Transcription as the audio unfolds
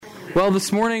Well,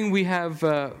 this morning we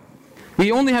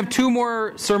only have 2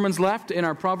 more sermons left in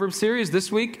our Proverbs series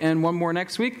this week and 1 more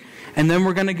next week, and then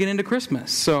we're going to get into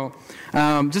Christmas. So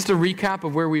just a recap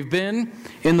of where we've been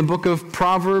in the book of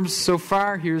Proverbs so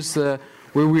far. Here's where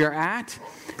we are at,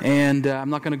 and I'm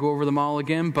not going to go over them all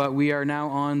again, but we are now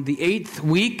on the 8th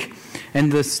week,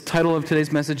 and the title of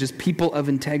today's message is People of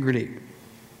Integrity.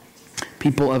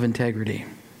 People of Integrity.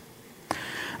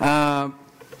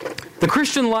 The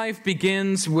Christian life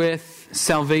begins with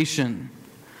salvation.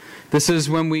 This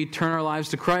is when we turn our lives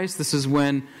to Christ. This is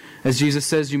when, as Jesus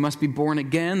says, you must be born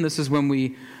again. This is when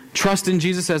we trust in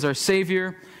Jesus as our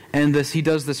Savior. And He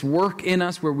does this work in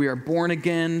us where we are born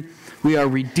again. We are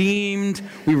redeemed.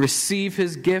 We receive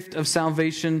His gift of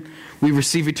salvation. We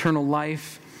receive eternal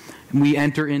life. And we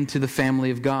enter into the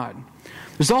family of God.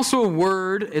 There's also a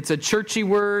word. It's a churchy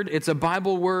word. It's a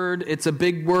Bible word. It's a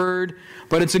big word.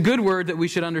 But it's a good word that we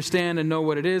should understand and know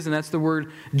what it is. And that's the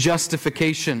word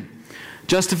justification.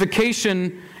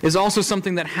 Justification is also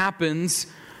something that happens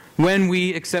when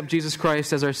we accept Jesus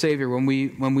Christ as our Savior, when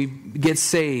we get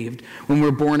saved, when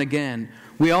we're born again.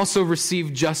 We also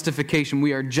receive justification.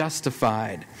 We are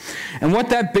justified. And what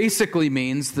that basically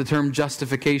means, the term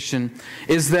justification,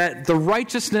 is that the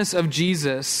righteousness of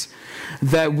Jesus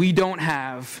that we don't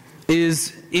have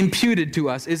is imputed to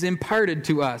us, is imparted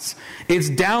to us. It's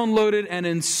downloaded and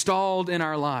installed in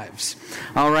our lives.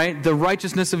 All right? The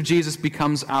righteousness of Jesus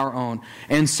becomes our own.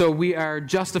 And so we are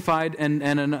justified, and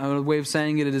a way of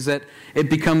saying it is that it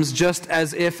becomes just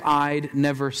as if I'd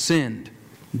never sinned.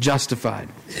 Justified.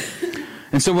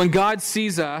 And so when God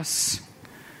sees us,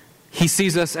 He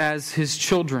sees us as His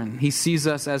children. He sees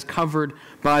us as covered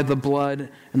by the blood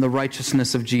and the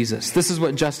righteousness of Jesus. This is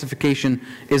what justification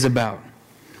is about.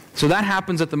 So that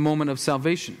happens at the moment of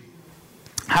salvation.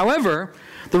 However,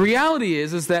 the reality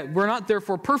is that we're not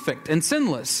therefore perfect and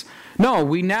sinless. No,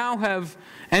 we now have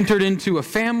entered into a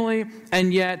family,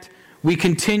 and yet we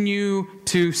continue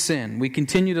to sin. We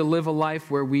continue to live a life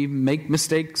where we make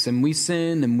mistakes and we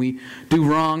sin and we do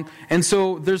wrong. And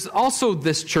so there's also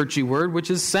this churchy word, which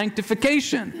is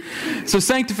sanctification. So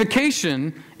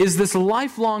sanctification is this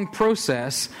lifelong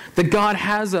process that God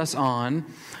has us on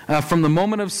from the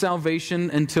moment of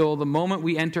salvation until the moment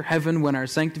we enter heaven, when our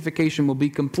sanctification will be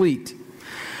complete.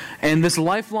 And this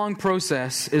lifelong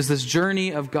process is this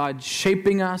journey of God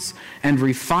shaping us and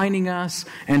refining us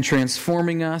and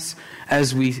transforming us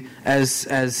as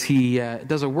He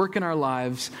does a work in our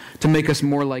lives to make us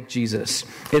more like Jesus.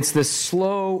 It's this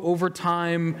slow, over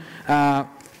time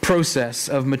process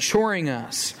of maturing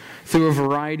us through a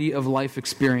variety of life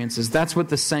experiences. That's what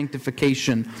the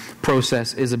sanctification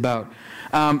process is about.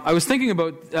 I was thinking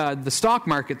about the stock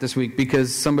market this week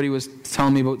because somebody was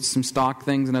telling me about some stock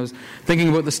things, and I was thinking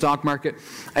about the stock market,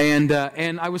 and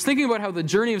I was thinking about how the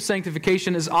journey of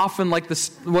sanctification is often like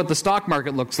what the stock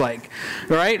market looks like,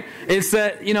 right? It's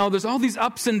that, there's all these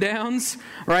ups and downs,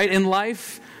 right, in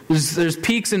life. There's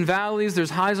peaks and valleys, there's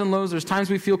highs and lows, there's times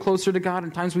we feel closer to God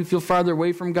and times we feel farther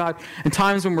away from God, and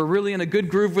times when we're really in a good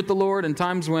groove with the Lord, and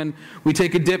times when we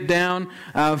take a dip down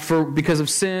because of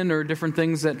sin or different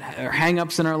things that are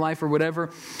hang-ups in our life or whatever.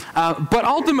 But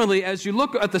ultimately, as you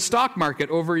look at the stock market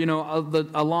over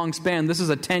a long span, this is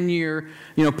a 10-year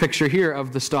picture here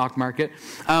of the stock market.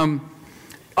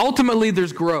 Ultimately,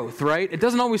 there's growth, right? It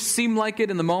doesn't always seem like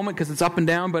it in the moment because it's up and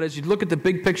down, but as you look at the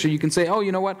big picture, you can say, oh,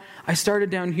 you know what? I started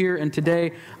down here, and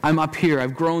today I'm up here.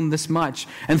 I've grown this much.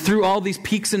 And through all these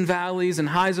peaks and valleys and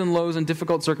highs and lows and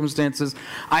difficult circumstances,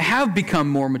 I have become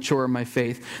more mature in my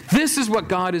faith. This is what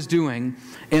God is doing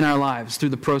in our lives through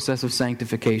the process of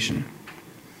sanctification.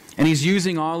 And He's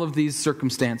using all of these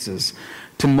circumstances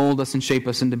to mold us and shape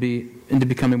us into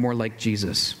becoming more like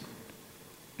Jesus.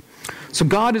 So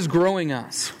God is growing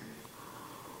us.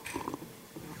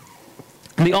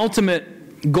 And the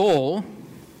ultimate goal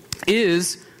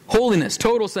is holiness,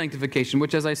 total sanctification,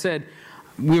 which, as I said,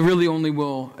 we really only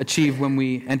will achieve when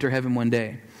we enter heaven one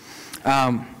day.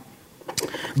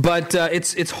 But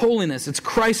it's holiness, it's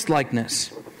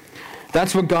Christ-likeness.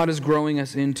 That's what God is growing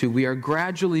us into. We are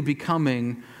gradually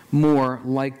becoming more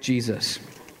like Jesus.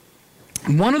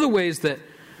 One of the ways that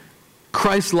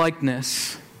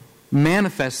Christ-likeness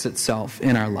manifests itself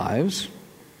in our lives,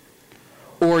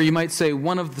 or you might say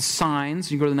one of the signs,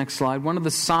 you go to the next slide, one of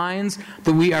the signs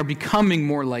that we are becoming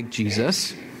more like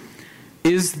Jesus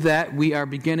is that we are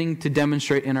beginning to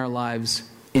demonstrate in our lives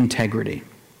integrity.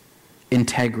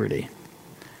 Integrity.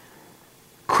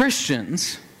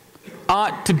 Christians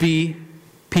ought to be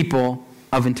people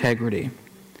of integrity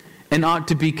and ought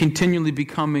to be continually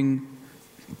becoming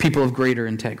people of greater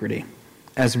integrity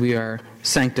as we are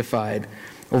sanctified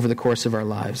over the course of our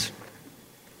lives.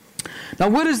 Now,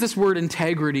 what does this word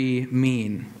integrity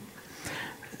mean?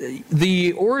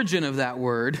 The origin of that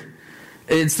word,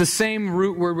 it's the same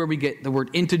root word where we get the word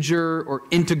integer or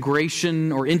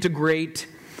integration or integrate.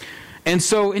 And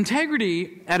so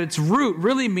integrity at its root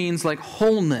really means like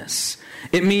wholeness.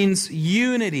 It means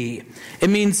unity. It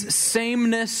means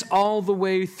sameness all the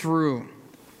way through.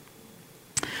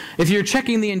 If you're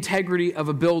checking the integrity of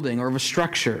a building or of a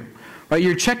structure, right,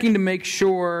 you're checking to make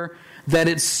sure that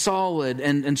it's solid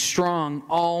and strong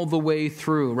all the way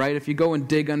through, right? If you go and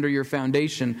dig under your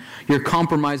foundation, you're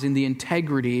compromising the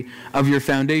integrity of your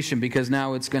foundation because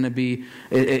now it's going to be,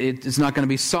 it's not going to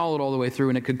be solid all the way through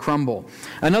and it could crumble.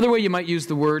 Another way you might use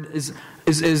the word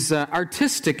is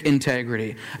artistic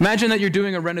integrity. Imagine that you're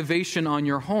doing a renovation on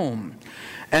your home.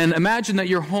 And imagine that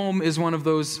your home is one of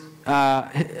those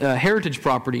heritage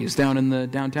properties down in the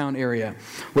downtown area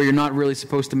where you're not really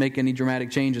supposed to make any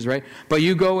dramatic changes, right? But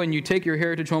you go and you take your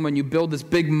heritage home and you build this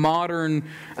big modern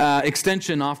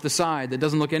extension off the side that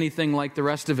doesn't look anything like the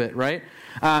rest of it, right?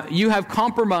 You have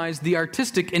compromised the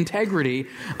artistic integrity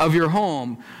of your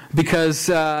home because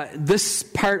this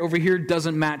part over here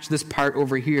doesn't match this part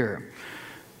over here.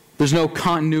 There's no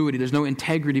continuity, there's no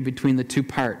integrity between the two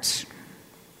parts.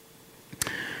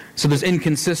 So there's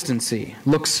inconsistency.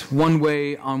 Looks one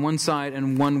way on one side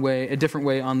and one way, a different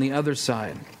way on the other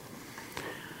side.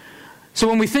 So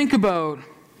when we think about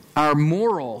our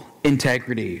moral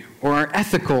integrity or our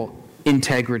ethical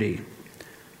integrity,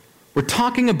 we're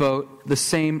talking about the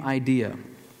same idea.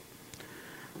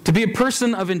 To be a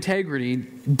person of integrity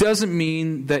doesn't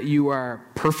mean that you are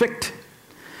perfect.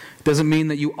 Doesn't mean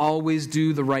that you always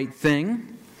do the right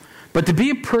thing. But to be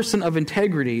a person of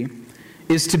integrity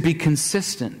is to be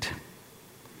consistent.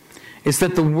 It's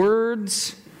that the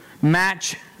words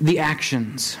match the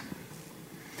actions.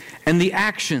 And the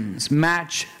actions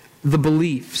match the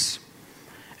beliefs.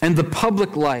 And the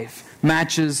public life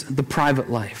matches the private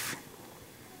life.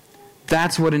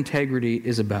 That's what integrity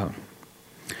is about.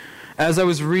 As I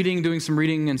was doing some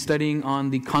reading and studying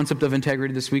on the concept of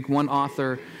integrity this week, one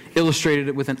author illustrated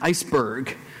it with an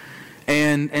iceberg.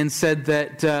 And said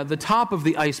that the top of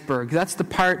the iceberg, that's the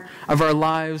part of our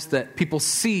lives that people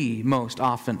see most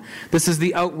often. This is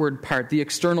the outward part, the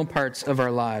external parts of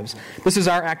our lives. This is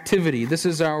our activity. This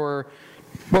is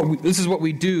what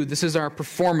we do. This is our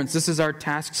performance. This is our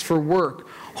tasks for work,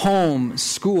 home,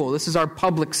 school. This is our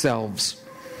public selves.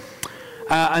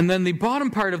 And then the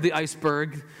bottom part of the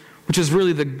iceberg, which is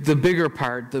really the bigger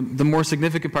part, the more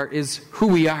significant part, is who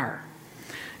we are.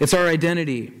 It's our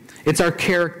identity. It's our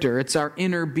character, it's our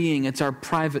inner being, it's our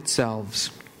private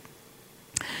selves.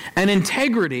 And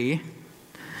integrity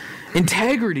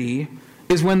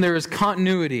is when there is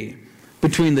continuity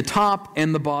between the top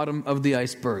and the bottom of the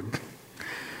iceberg.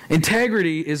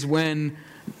 Integrity is when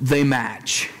they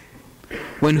match.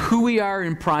 When who we are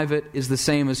in private is the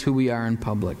same as who we are in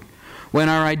public. When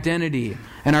our identity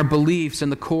and our beliefs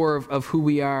and the core of who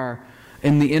we are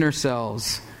in the inner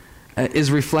selves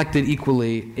is reflected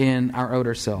equally in our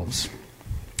outer selves,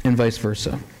 and vice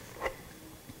versa.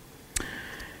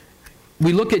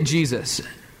 We look at Jesus.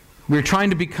 We're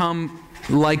trying to become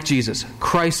like Jesus,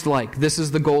 Christ-like. This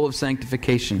is the goal of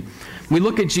sanctification. We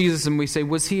look at Jesus and we say,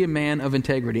 was he a man of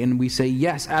integrity? And we say,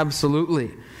 yes,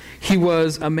 absolutely. He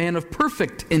was a man of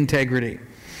perfect integrity.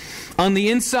 On the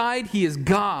inside, he is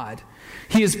God.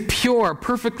 He is pure,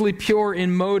 perfectly pure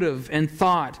in motive and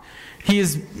thought. He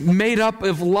is made up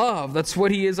of love. That's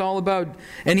what he is all about.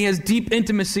 And he has deep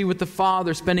intimacy with the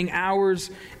Father, spending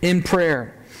hours in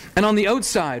prayer. And on the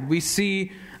outside, we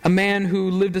see a man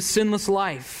who lived a sinless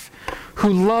life, who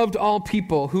loved all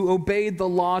people, who obeyed the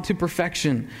law to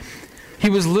perfection.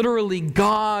 He was literally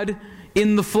God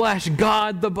in the flesh.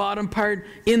 God, the bottom part,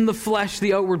 in the flesh,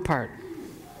 the outward part.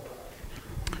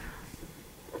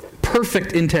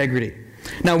 Perfect integrity.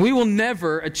 Now, we will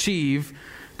never achieve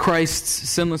Christ's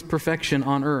sinless perfection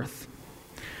on earth.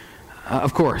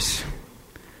 Of course.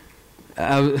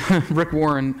 Rick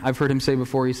Warren, I've heard him say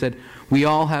before, he said, we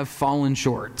all have fallen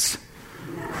shorts.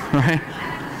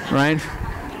 Right?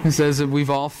 He says that we've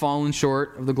all fallen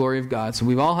short of the glory of God. So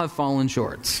we all have fallen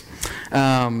shorts. We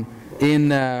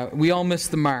all miss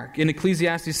the mark. In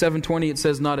Ecclesiastes 7:20 it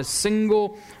says, not a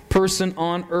single person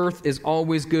on earth is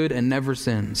always good and never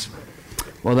sins.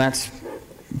 Well, that's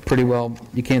pretty well,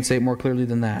 you can't say it more clearly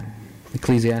than that.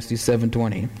 Ecclesiastes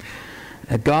 7:20.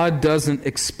 God doesn't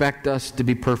expect us to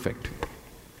be perfect.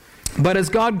 But as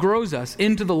God grows us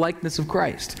into the likeness of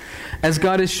Christ, as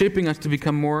God is shaping us to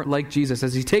become more like Jesus,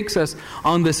 as he takes us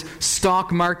on this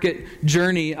stock market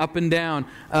journey up and down,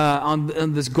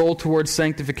 on this goal towards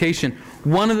sanctification,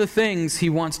 one of the things he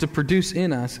wants to produce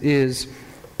in us is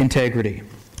integrity,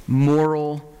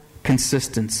 moral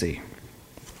consistency.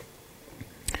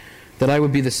 That I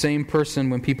would be the same person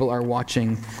when people are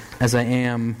watching as I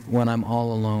am when I'm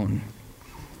all alone.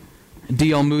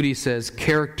 D.L. Moody says,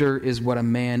 character is what a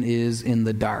man is in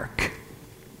the dark.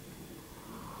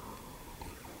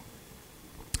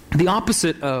 The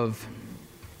opposite of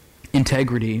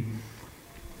integrity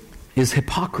is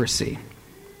hypocrisy.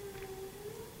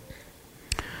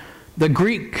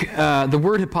 The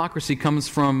word hypocrisy comes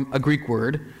from a Greek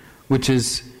word, which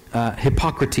is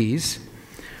Hippocrates,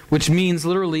 which means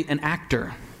literally an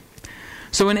actor.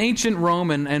 So in ancient Rome,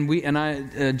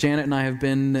 Janet and I have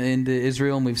been into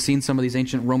Israel, and we've seen some of these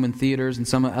ancient Roman theaters, and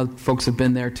some other folks have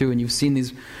been there too, and you've seen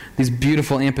these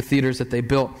beautiful amphitheaters that they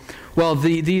built. Well,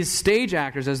 these stage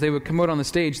actors, as they would come out on the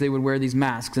stage, they would wear these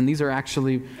masks, and these are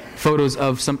actually photos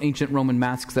of some ancient Roman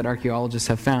masks that archaeologists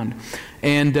have found.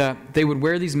 And they would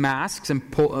wear these masks and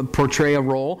portray a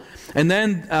role, and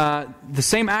then the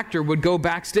same actor would go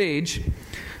backstage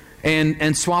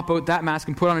and swap out that mask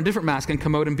and put on a different mask and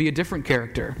come out and be a different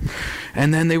character.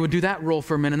 And then they would do that role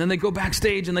for a minute. And then they'd go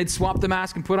backstage and they'd swap the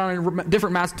mask and put on a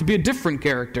different mask to be a different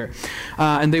character.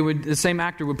 And the same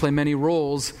actor would play many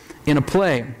roles in a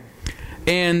play.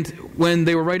 And when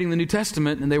they were writing the New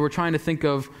Testament and they were trying to think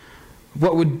of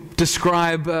what would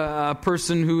describe a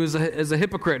person who is a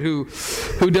hypocrite,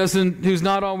 who's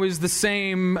not always the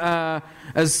same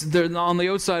as they're on the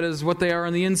outside as what they are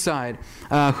on the inside,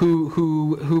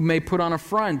 who may put on a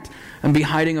front and be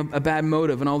hiding a bad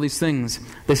motive and all these things.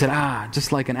 They said,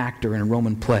 just like an actor in a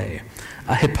Roman play,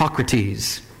 a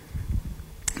Hippocrates.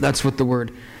 That's what the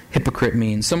word hypocrite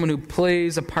means. Someone who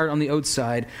plays a part on the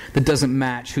outside that doesn't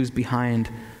match who's behind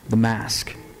the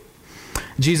mask.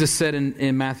 Jesus said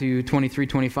in Matthew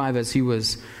 23:25, as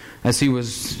he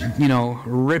was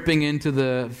ripping into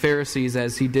the Pharisees,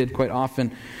 as he did quite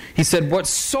often, he said, "What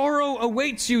sorrow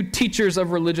awaits you, teachers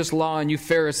of religious law, and you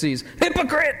Pharisees,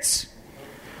 hypocrites!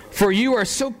 For you are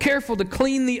so careful to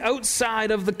clean the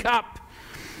outside of the cup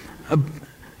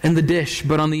and the dish,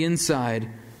 but on the inside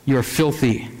you are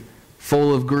filthy,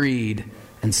 full of greed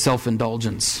and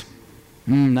self-indulgence."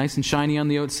 Nice and shiny on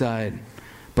the outside,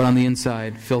 but on the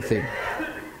inside, filthy.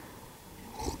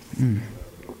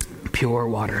 Pure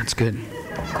water, it's good.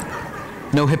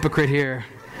 No hypocrite here.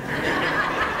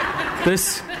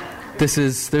 This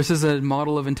is a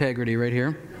model of integrity right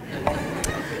here.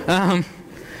 The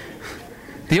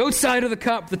outside of the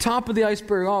cup, the top of the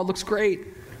iceberg, it looks great.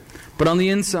 But on the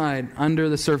inside, under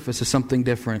the surface, is something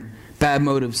different. Bad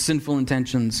motives, sinful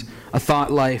intentions, a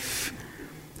thought life,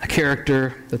 a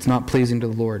character that's not pleasing to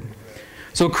the Lord.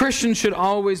 So a Christian should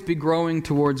always be growing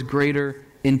towards greater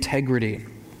integrity.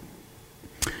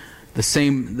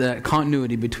 The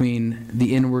continuity between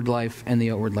the inward life and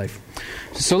the outward life.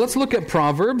 So let's look at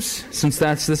Proverbs, since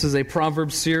this is a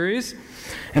Proverbs series.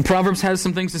 And Proverbs has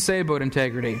some things to say about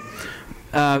integrity.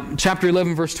 Chapter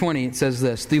 11, verse 20, it says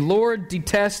this: "The Lord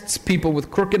detests people with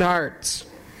crooked hearts,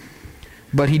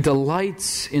 but He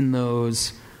delights in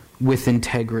those with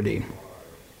integrity."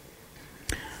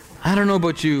 I don't know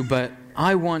about you, but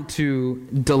I want to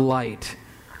delight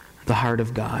the heart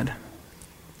of God.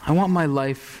 I want my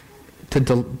life to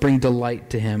bring delight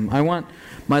to Him. I want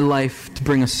my life to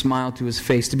bring a smile to His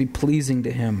face, to be pleasing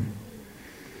to Him.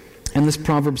 And this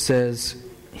proverb says,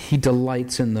 He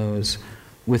delights in those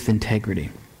with integrity.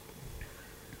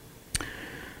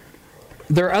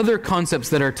 There are other concepts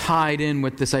that are tied in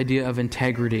with this idea of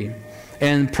integrity.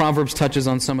 And Proverbs touches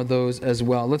on some of those as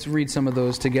well. Let's read some of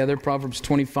those together. Proverbs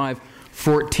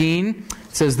 25:14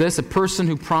 says this: "A person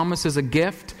who promises a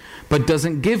gift but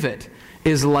doesn't give it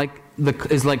is like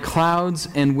clouds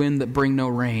and wind that bring no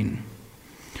rain."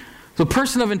 So a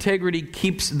person of integrity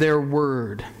keeps their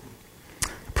word.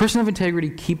 A person of integrity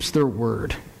keeps their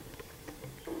word.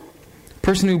 A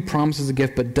person who promises a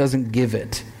gift but doesn't give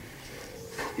it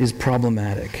is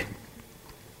problematic.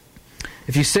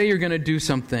 If you say you're going to do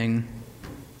something,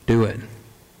 do it.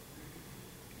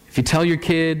 If you tell your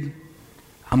kid,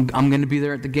 I'm going to be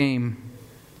there at the game,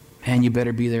 man, you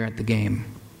better be there at the game.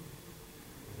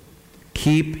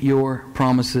 Keep your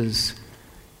promises,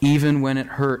 even when it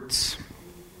hurts.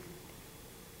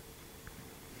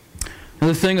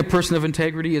 Another thing, a person of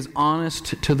integrity is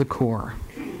honest to the core.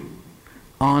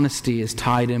 Honesty is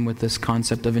tied in with this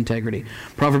concept of integrity.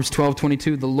 Proverbs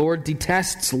 12:22, "The Lord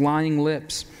detests lying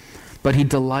lips, but He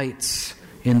delights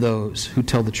in those who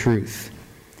tell the truth."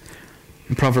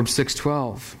 In Proverbs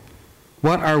 6:12,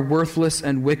 "What are worthless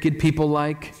and wicked people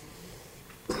like?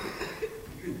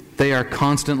 They are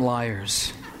constant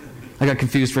liars." I got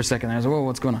confused for a second. I was like, whoa,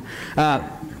 what's going on?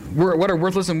 What are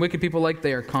worthless and wicked people like?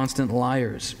 They are constant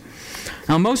liars.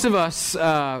 Now, most of us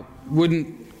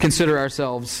wouldn't consider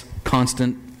ourselves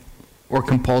constant or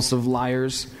compulsive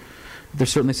liars. There's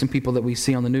certainly some people that we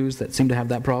see on the news that seem to have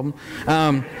that problem.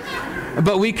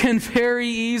 But we can very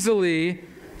easily,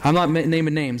 I'm not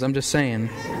naming names, I'm just saying.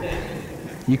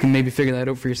 You can maybe figure that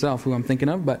out for yourself, who I'm thinking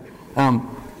of. But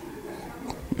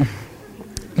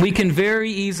we can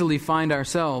very easily find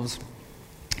ourselves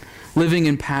living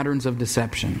in patterns of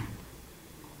deception.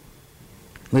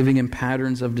 Living in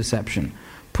patterns of deception.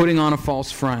 Putting on a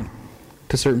false front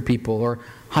to certain people, or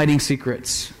hiding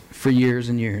secrets for years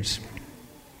and years.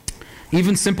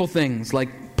 Even simple things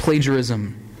like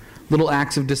plagiarism, little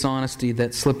acts of dishonesty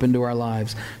that slip into our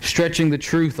lives, stretching the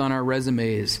truth on our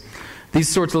resumes. These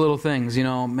sorts of little things,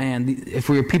 if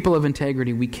we are people of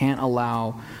integrity, we can't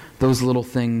allow those little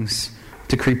things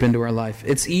to creep into our life.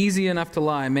 It's easy enough to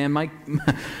lie.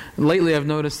 Lately I've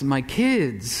noticed that my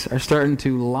kids are starting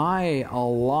to lie a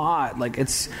lot. Like,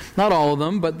 it's not all of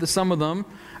them, but some of them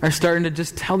are starting to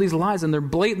just tell these lies, and they're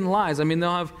blatant lies.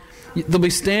 They'll be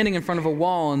standing in front of a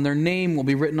wall, and their name will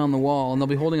be written on the wall, and they'll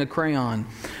be holding a crayon.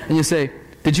 And you say,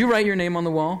 "Did you write your name on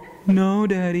the wall?" "No,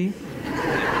 Daddy."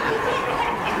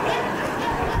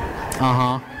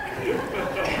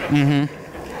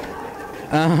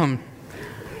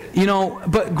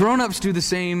 But grown-ups do the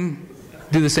same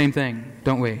thing,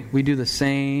 don't we? We do the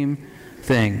same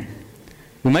thing.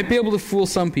 We might be able to fool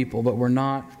some people, but we're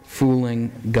not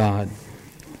fooling God.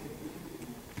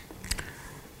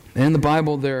 In the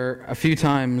Bible, there are a few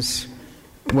times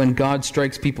when God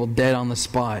strikes people dead on the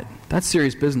spot. That's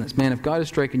serious business. Man, if God is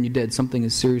striking you dead, something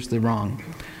is seriously wrong.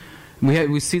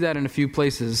 We see that in a few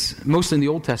places, mostly in the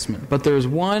Old Testament. But there's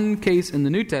one case in the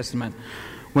New Testament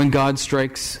when God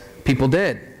strikes people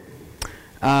dead.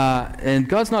 And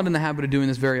God's not in the habit of doing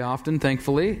this very often,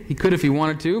 thankfully. He could if he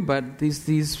wanted to, but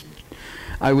these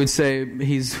I would say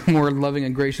he's more loving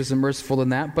and gracious and merciful than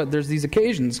that. But there's these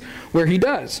occasions where he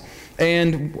does.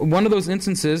 And one of those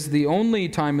instances, the only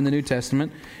time in the New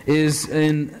Testament, is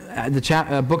in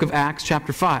the book of Acts,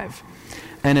 chapter 5.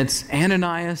 And it's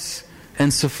Ananias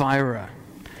and Sapphira.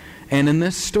 And in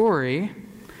this story,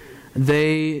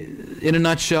 in a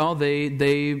nutshell,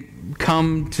 they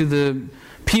come to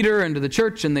Peter and to the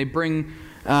church, and they bring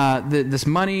this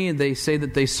money. They say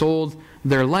that they sold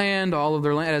their land, all of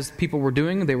their land, as people were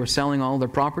doing. They were selling all of their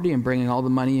property and bringing all the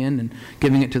money in and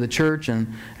giving it to the church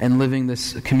and living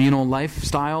this communal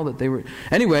lifestyle that they were.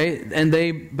 Anyway,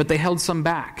 but they held some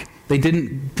back. They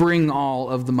didn't bring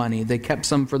all of the money. They kept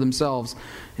some for themselves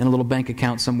in a little bank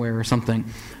account somewhere or something.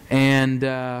 And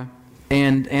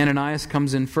Ananias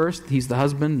comes in first. He's the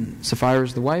husband.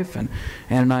 Sapphira's the wife. And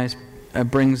Ananias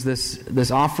brings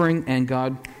this offering, and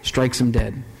God strikes him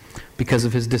dead because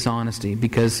of his dishonesty,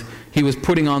 because he was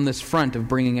putting on this front of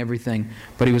bringing everything,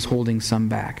 but he was holding some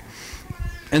back.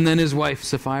 And then his wife,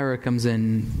 Sapphira, comes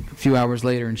in a few hours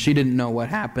later, and she didn't know what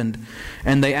happened.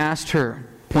 And they asked her,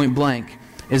 point blank,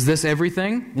 "Is this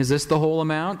everything? Is this the whole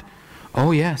amount?"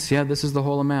 "Oh, yes, this is the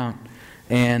whole amount."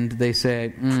 And they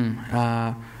say,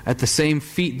 at the same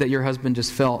feet that your husband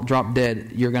just dropped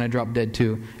dead, you're going to drop dead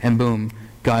too. And boom,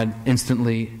 God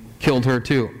instantly killed her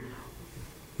too.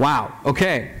 Wow,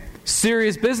 okay.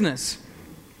 Serious business.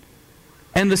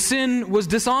 And the sin was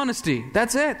dishonesty.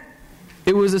 That's it.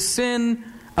 It was a sin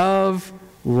of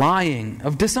lying,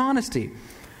 of dishonesty.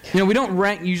 We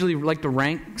don't usually like to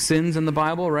rank sins in the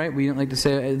Bible, right? We don't like to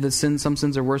say that some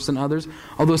sins are worse than others.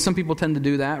 Although some people tend to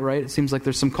do that, right? It seems like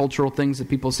there's some cultural things that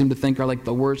people seem to think are like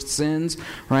the worst sins,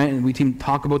 right? And we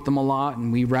talk about them a lot,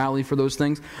 and we rally for those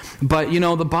things. But,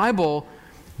 the Bible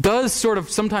does sort of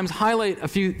sometimes highlight a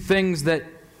few things that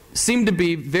seem to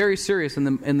be very serious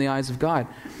in the eyes of God.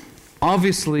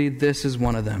 Obviously, this is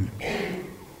one of them.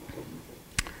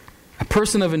 A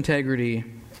person of integrity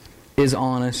is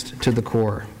honest to the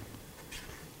core.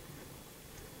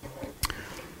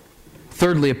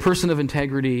 Thirdly, a person of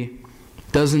integrity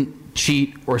doesn't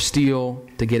cheat or steal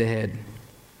to get ahead.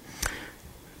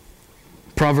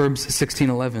 Proverbs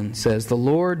 16:11 says, "The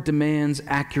Lord demands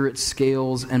accurate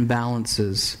scales and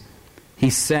balances. He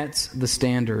sets the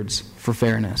standards for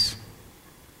fairness."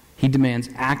 He demands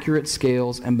accurate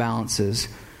scales and balances.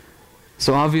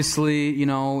 So obviously,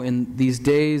 in these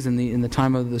days, in the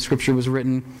time of the Scripture was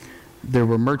written, there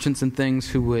were merchants and things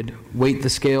who would weight the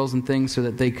scales and things so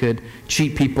that they could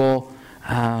cheat people,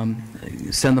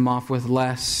 send them off with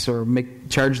less, or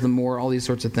charge them more, all these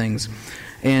sorts of things.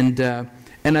 And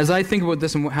as I think about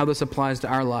this and how this applies to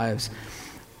our lives,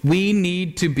 we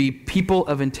need to be people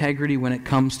of integrity when it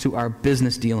comes to our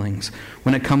business dealings,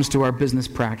 when it comes to our business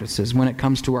practices, when it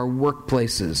comes to our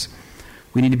workplaces.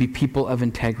 We need to be people of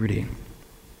integrity.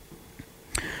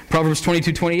 Proverbs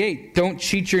 22:28, "Don't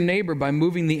cheat your neighbor by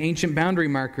moving the ancient boundary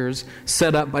markers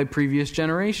set up by previous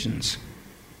generations."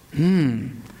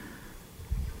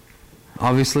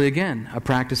 Obviously, again, a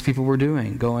practice people were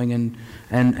doing, going and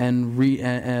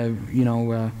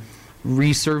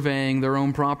resurveying their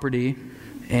own property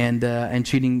and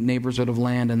cheating neighbors out of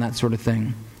land and that sort of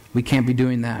thing. We can't be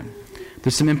doing that.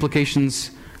 There's some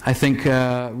implications, I think,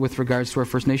 with regards to our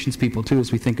First Nations people, too,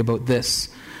 as we think about this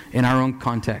in our own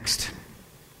context.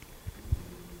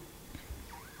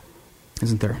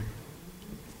 Isn't there?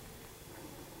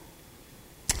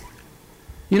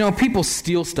 You know, people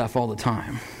steal stuff all the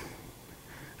time.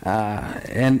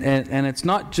 And it's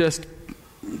not just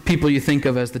people you think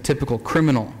of as the typical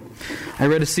criminal. I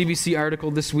read a CBC article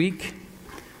this week.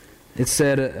 It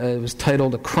said, it was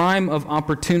titled, "A Crime of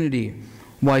Opportunity,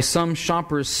 Why Some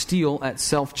Shoppers Steal at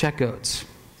Self-Checkouts."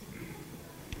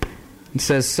 It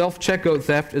says, self-checkout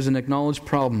theft is an acknowledged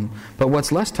problem, but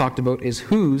what's less talked about is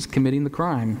who's committing the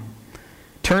crime.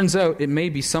 Turns out it may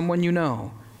be someone you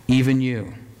know, even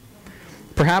you.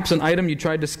 Perhaps an item you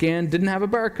tried to scan didn't have a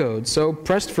barcode, so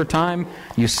pressed for time,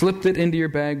 you slipped it into your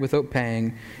bag without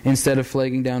paying, instead of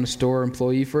flagging down a store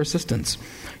employee for assistance.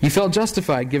 You felt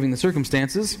justified given the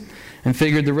circumstances, and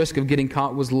figured the risk of getting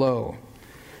caught was low.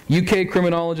 UK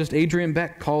criminologist Adrian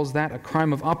Beck calls that a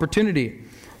crime of opportunity,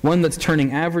 one that's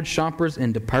turning average shoppers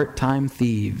into part-time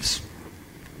thieves.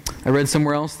 I read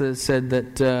somewhere else that said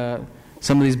that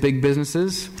some of these big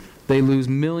businesses, they lose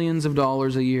millions of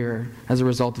dollars a year as a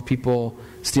result of people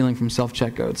stealing from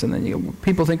self-checkouts. And then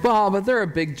people think, well, but they're a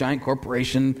big, giant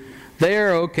corporation.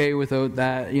 They're okay without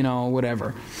that,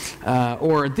 whatever.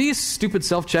 Or these stupid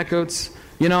self-checkouts,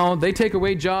 they take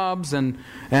away jobs and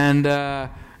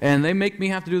they make me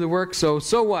have to do the work. So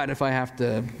what if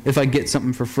I get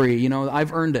something for free?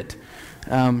 I've earned it.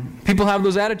 People have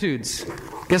those attitudes.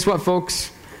 Guess what,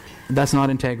 folks? That's not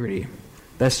integrity.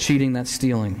 That's cheating. That's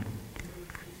stealing.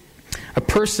 A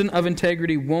person of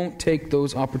integrity won't take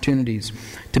those opportunities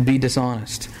to be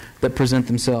dishonest that present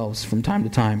themselves from time to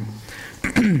time.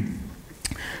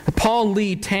 Paul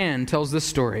Lee Tan tells this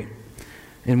story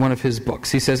in one of his books.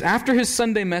 He says, after his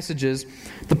Sunday messages,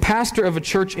 the pastor of a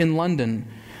church in London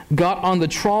got on the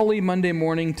trolley Monday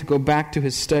morning to go back to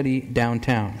his study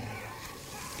downtown.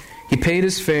 He paid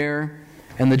his fare,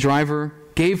 and the driver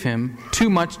gave him too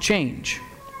much change.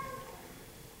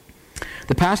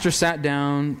 The pastor sat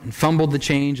down and fumbled the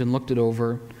change and looked it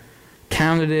over,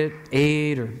 counted it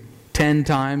 8 or 10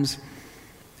 times,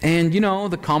 and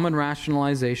the common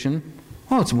rationalization,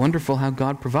 oh, it's wonderful how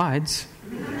God provides.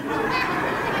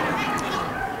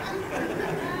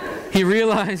 He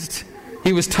realized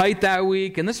he was tight that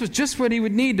week, and this was just what he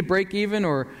would need to break even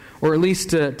or at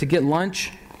least to get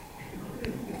lunch.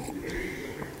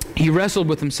 He wrestled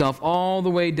with himself all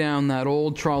the way down that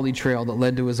old trolley trail that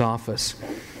led to his office.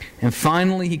 And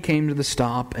finally he came to the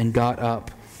stop and got up.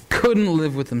 Couldn't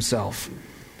live with himself.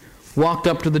 Walked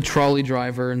up to the trolley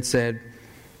driver and said,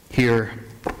 "Here,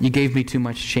 you gave me too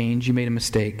much change. You made a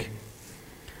mistake."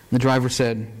 And the driver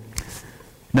said,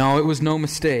 "No, it was no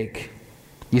mistake.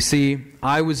 You see,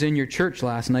 I was in your church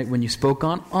last night when you spoke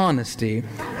on honesty,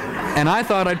 and I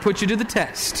thought I'd put you to the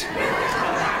test."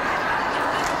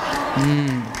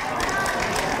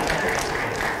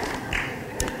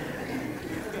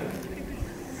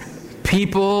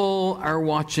 People are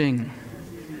watching.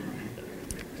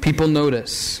 People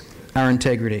notice our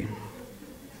integrity.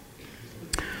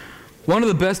 One of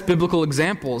the best biblical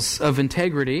examples of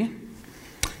integrity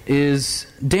is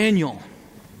Daniel.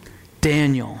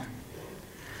 Daniel.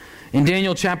 In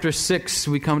Daniel chapter 6,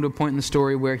 we come to a point in the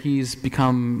story where he's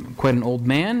become quite an old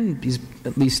man. He's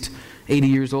at least 80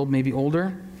 years old, maybe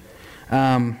older.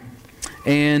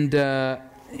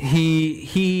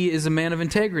 He is a man of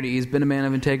integrity. He's been a man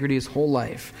of integrity his whole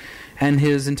life. And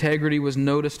his integrity was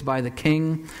noticed by the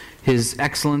king. His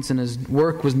excellence in his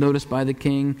work was noticed by the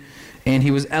king. And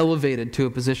he was elevated to a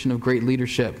position of great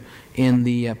leadership in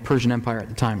the Persian Empire at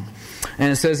the time.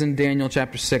 And it says in Daniel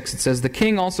chapter 6, it says, "The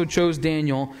king also chose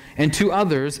Daniel and 2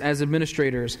 others as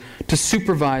administrators to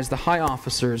supervise the high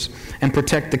officers and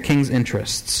protect the king's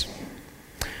interests.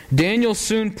 Daniel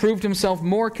soon proved himself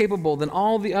more capable than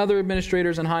all the other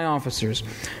administrators and high officers.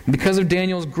 Because of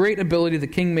Daniel's great ability, the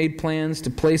king made plans to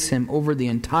place him over the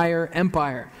entire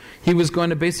empire." He was going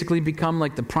to basically become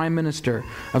like the prime minister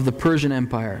of the Persian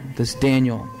Empire, this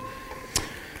Daniel.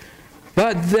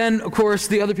 But then, of course,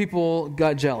 the other people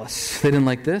got jealous. They didn't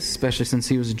like this, especially since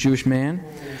he was a Jewish man.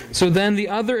 So then the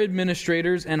other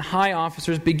administrators and high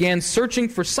officers began searching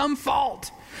for some fault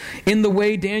in the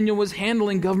way Daniel was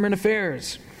handling government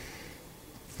affairs.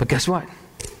 But guess what?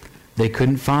 They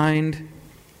couldn't find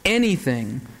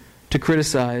anything to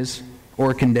criticize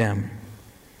or condemn.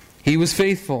 He was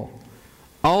faithful,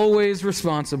 always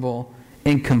responsible,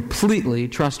 and completely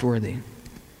trustworthy.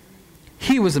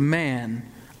 He was a man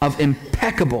of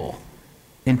impeccable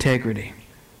integrity.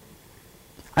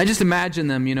 I just imagine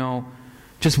them,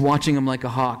 just watching him like a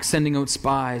hawk, sending out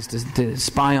spies to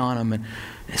spy on him, and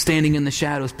standing in the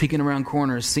shadows, peeking around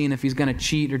corners, seeing if he's going to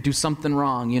cheat or do something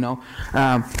wrong,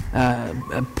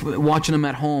 watching him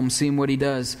at home, seeing what he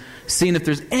does, seeing if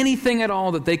there's anything at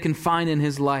all that they can find in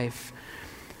his life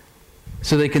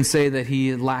so they can say that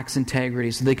he lacks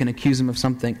integrity, so they can accuse him of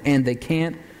something, and they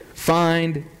can't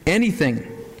find anything.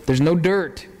 There's no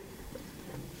dirt.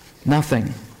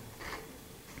 Nothing.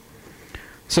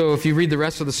 So if you read the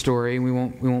rest of the story, we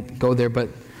won't go there, but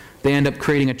they end up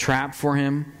creating a trap for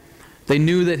him. They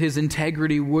knew that his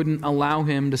integrity wouldn't allow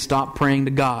him to stop praying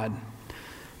to God,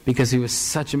 because he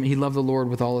loved the Lord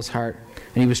with all his heart,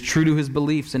 and he was true to his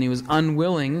beliefs, and he was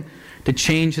unwilling to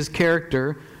change his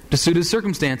character to suit his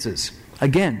circumstances.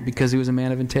 Again, because he was a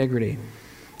man of integrity.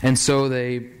 And so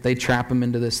they trap him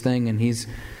into this thing, and he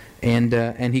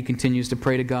continues to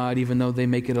pray to God, even though they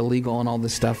make it illegal and all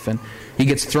this stuff. And he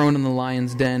gets thrown in the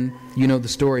lion's den. You know the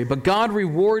story. But God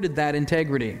rewarded that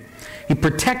integrity. He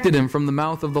protected him from the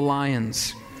mouth of the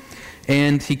lions.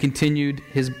 And he continued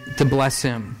to bless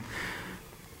him.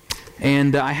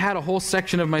 And I had a whole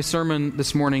section of my sermon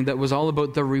this morning that was all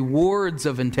about the rewards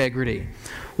of integrity.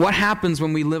 What happens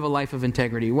when we live a life of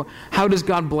integrity? How does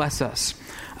God bless us?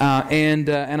 And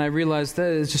I realized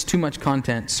that is just too much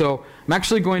content. So I'm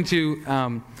actually going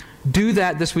to do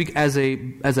that this week as a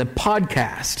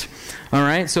podcast. All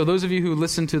right. So those of you who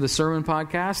listen to the sermon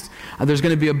podcast, there's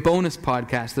going to be a bonus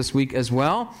podcast this week as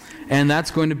well, and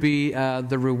that's going to be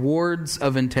the rewards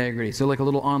of integrity. So like a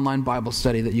little online Bible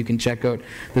study that you can check out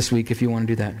this week if you want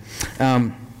to do that.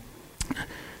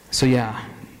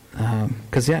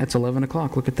 Because it's 11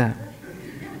 o'clock. Look at that.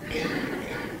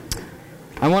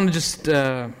 I want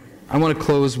to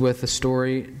close with a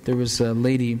story. There was a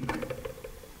lady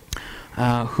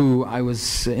who I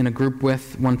was in a group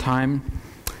with one time,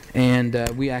 and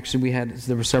there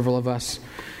were several of us,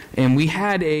 and we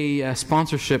had a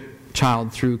sponsorship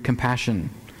child through Compassion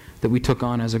that we took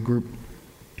on as a group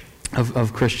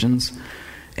of Christians.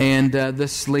 And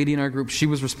this lady in our group, she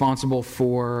was responsible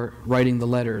for writing the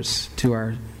letters to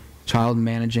our child,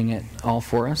 managing it all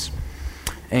for us.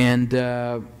 And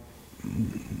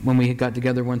when we got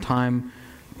together one time,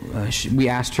 we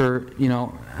asked her,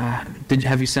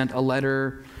 have you sent a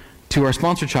letter to our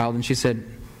sponsor child? And she said,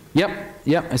 yep,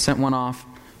 I sent one off.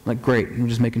 Like, great. And we're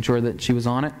just making sure that she was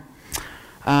on it.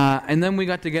 And then we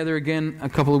got together again a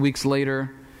couple of weeks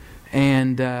later,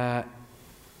 and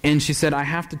she said, I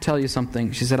have to tell you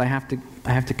something. She said, I have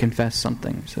to confess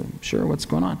something. I said, sure, what's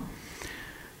going on?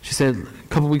 She said, a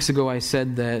couple of weeks ago I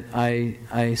said that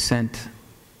I sent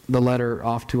the letter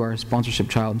off to our sponsorship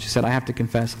child. And she said, I have to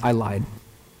confess, I lied.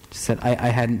 She said, I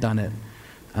hadn't done it.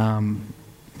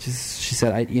 She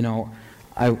said,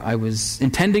 I was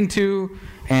intending to,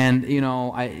 and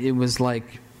it was going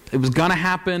to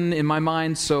happen in my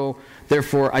mind, so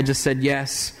therefore I just said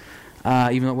yes,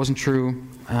 even though it wasn't true.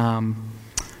 And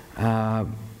I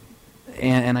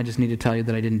just need to tell you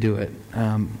that I didn't do it.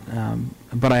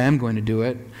 But I am going to do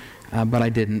it, but I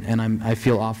didn't, and I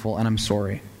feel awful, and I'm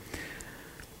sorry.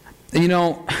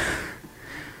 I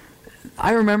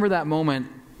remember that moment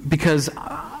because,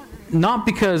 not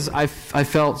because I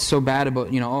felt so bad about,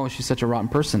 oh, she's such a rotten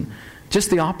person.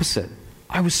 Just the opposite.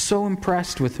 I was so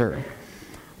impressed with her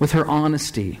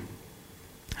honesty,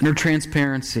 and her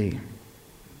transparency,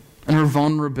 and her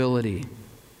vulnerability.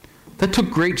 That took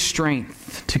great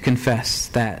strength to confess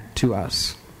that to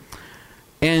us.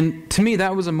 And to me,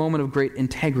 that was a moment of great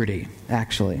integrity,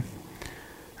 actually.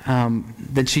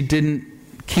 That she didn't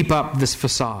keep up this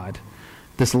facade,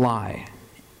 this lie.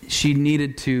 She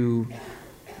needed to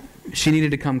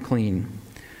come clean.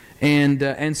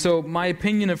 And so my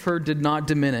opinion of her did not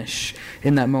diminish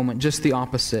in that moment, just the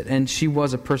opposite. And she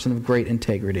was a person of great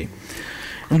integrity.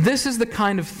 And this is the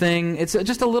kind of thing, it's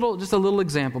just a little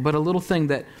example, but a little thing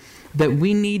that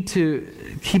we need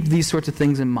to keep these sorts of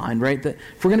things in mind, right? That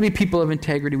if we're going to be people of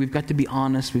integrity, we've got to be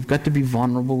honest, we've got to be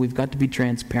vulnerable, we've got to be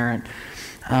transparent,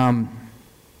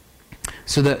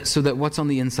 so that what's on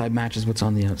the inside matches what's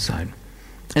on the outside.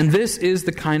 And this is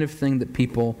the kind of thing that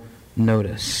people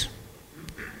notice.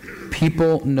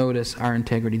 People notice our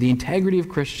integrity. The integrity of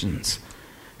Christians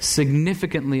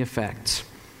significantly affects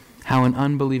how an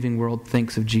unbelieving world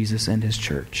thinks of Jesus and His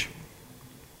church.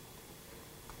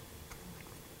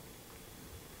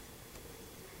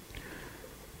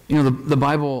 The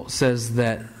Bible says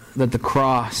that the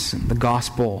cross and the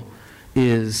gospel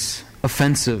is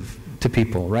offensive to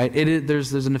people, right?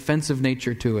 There's an offensive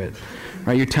nature to it,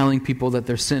 right? You're telling people that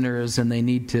they're sinners and they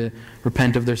need to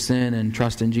repent of their sin and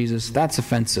trust in Jesus. That's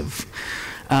offensive.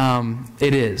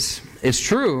 It is. It's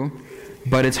true,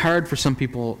 but it's hard for some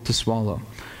people to swallow.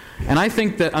 And I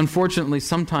think that, unfortunately,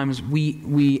 sometimes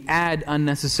we add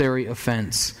unnecessary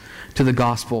offense to the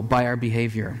gospel by our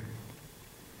behavior.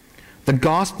 The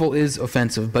gospel is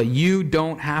offensive, but you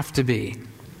don't have to be.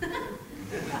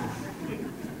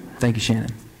 Thank you,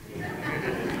 Shannon.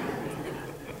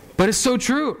 But it's so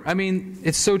true. I mean,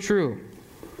 it's so true.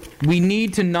 We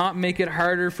need to not make it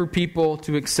harder for people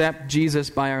to accept Jesus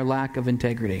by our lack of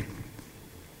integrity.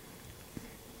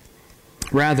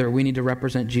 Rather, we need to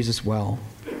represent Jesus well,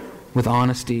 with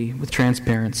honesty, with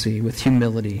transparency, with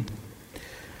humility.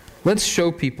 Let's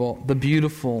show people the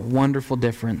beautiful, wonderful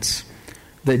difference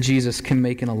that Jesus can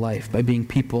make in a life by being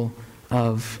people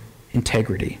of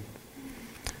integrity.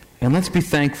 And let's be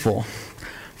thankful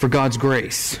for God's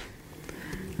grace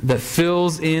that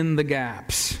fills in the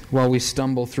gaps while we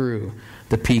stumble through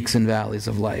the peaks and valleys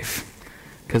of life.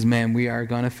 Because, man, we are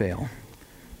going to fail,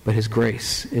 but His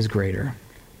grace is greater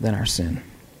than our sin.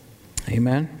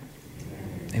 Amen?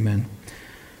 Amen.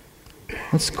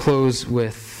 Let's close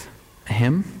with a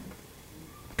hymn.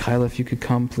 Kyla, if you could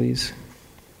come, please.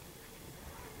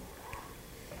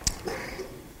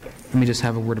 Let me just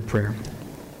have a word of prayer.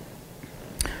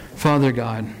 Father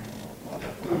God,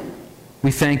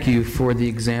 we thank you for the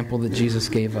example that Jesus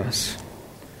gave us,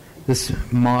 this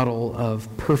model of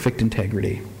perfect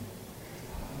integrity.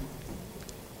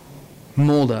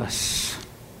 Mold us,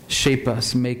 shape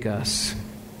us, make us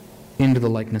into the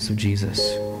likeness of Jesus.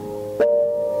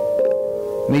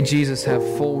 May Jesus have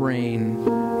full reign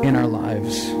in our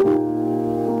lives,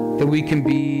 that we can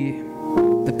be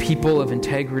the people of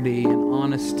integrity and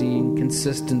honesty and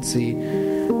consistency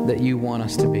that you want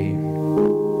us to be.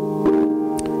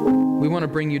 We want to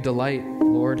bring you delight,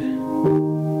 Lord.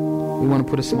 We want to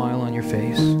put a smile on your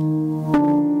face.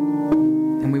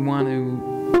 And we want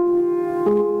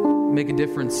to make a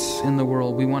difference in the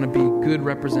world. We want to be good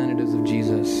representatives of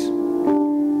Jesus.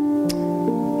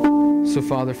 So,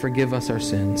 Father, forgive us our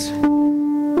sins.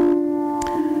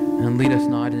 And lead us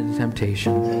not into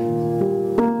temptation,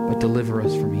 but deliver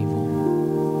us from evil.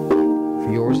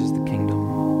 For yours is the kingdom.